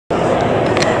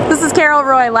Carol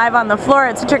Roy, live on the floor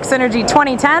at Citrix Synergy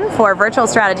 2010 for Virtual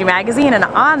Strategy Magazine, and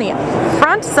on the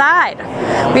front side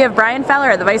we have Brian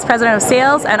Feller, the Vice President of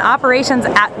Sales and Operations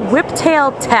at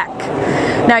WhipTail Tech.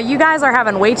 Now you guys are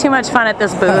having way too much fun at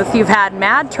this booth. You've had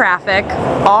mad traffic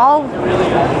all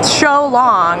show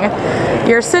long.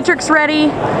 You're Citrix ready.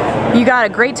 You got a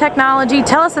great technology.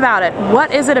 Tell us about it.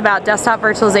 What is it about desktop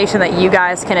virtualization that you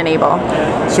guys can enable?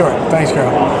 Sure. Thanks,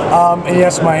 Carol. And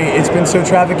yes, it's been so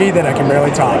trafficy that I can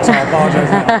barely talk, so I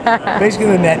apologize. Basically,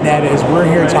 the net is we're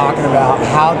here talking about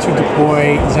how to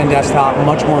deploy Zen Desktop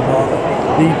much more broadly.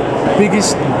 The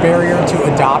biggest barrier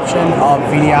to adoption of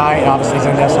VDI, and obviously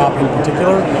Zen Desktop in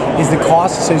particular, is the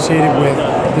cost associated with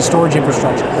the storage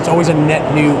infrastructure. It's always a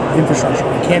net new infrastructure.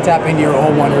 You can't tap into your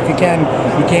old one, or if you can,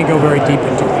 you can't go very deep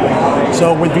into it.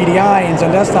 So with VDI and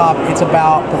Zen Desktop, it's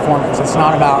about performance. It's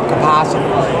not about capacity.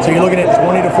 So you're looking at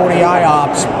 20 to 40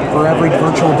 IOPS for every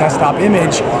virtual desktop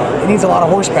image. It needs a lot of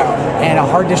horsepower, and a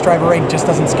hard disk drive array just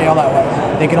doesn't scale that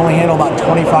way. They can only handle about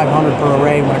 2,500 per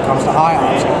array when it comes to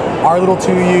IOPS. Our little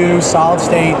 2U solid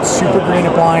state super green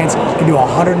appliance can do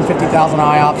 150,000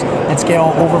 IOPS and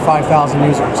scale over 5,000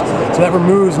 users. So that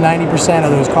removes 90%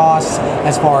 of those costs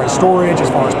as far as storage, as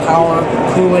far as power,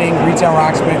 cooling, retail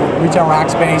rack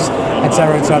space, et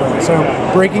cetera, et cetera. So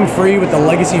breaking free with the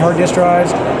legacy hard disk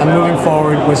drives and moving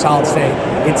forward with solid state.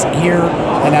 It's here,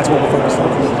 and that's what we're focused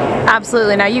on.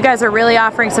 Absolutely. Now you guys are really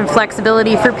offering some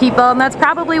flexibility for people, and that's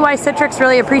probably why Citrix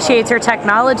really appreciates your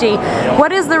technology.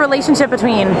 What is the relationship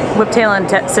between WhipTail and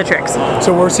Citrix?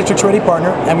 So we're a Citrix Ready partner,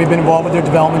 and we've been involved with their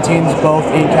development teams both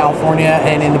in California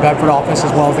and in the Bedford office,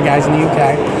 as well as the guys in the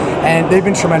UK. And they've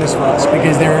been tremendous for us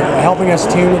because they're helping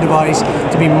us tune the device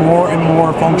to be more and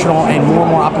more functional and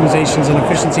more optimizations and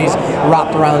efficiencies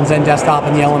wrapped around Zen Desktop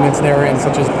and the elements therein,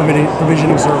 such as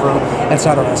provisioning server,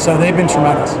 etc. So they've been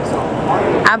tremendous.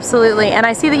 Absolutely, and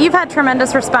I see that you've had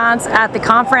tremendous response at the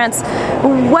conference.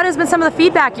 What has been some of the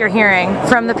feedback you're hearing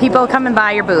from the people coming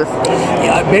by your booth?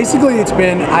 Yeah, basically it's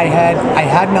been, I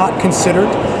had not considered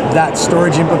that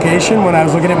storage implication when I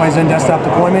was looking at my Zen Desktop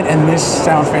deployment, and this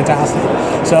sounds fantastic.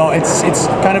 So it's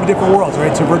kind of a different world,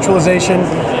 right? So virtualization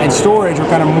and storage are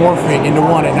kind of morphing into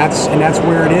one, and that's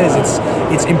where it is.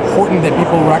 It's important that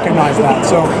people recognize that.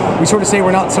 So we sort of say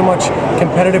we're not so much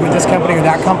competitive with this company or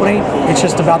that company. It's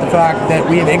just about the fact that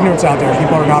we have ignorance out there.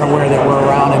 People are not aware that we're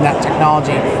around, and that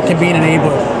technology can be an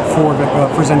enabler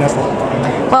for Zen Desktop.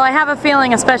 Well, I have a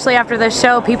feeling, especially after this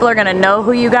show, people are going to know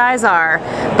who you guys are.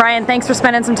 Brian, thanks for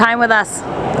spending some time with us.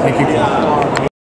 Thank you.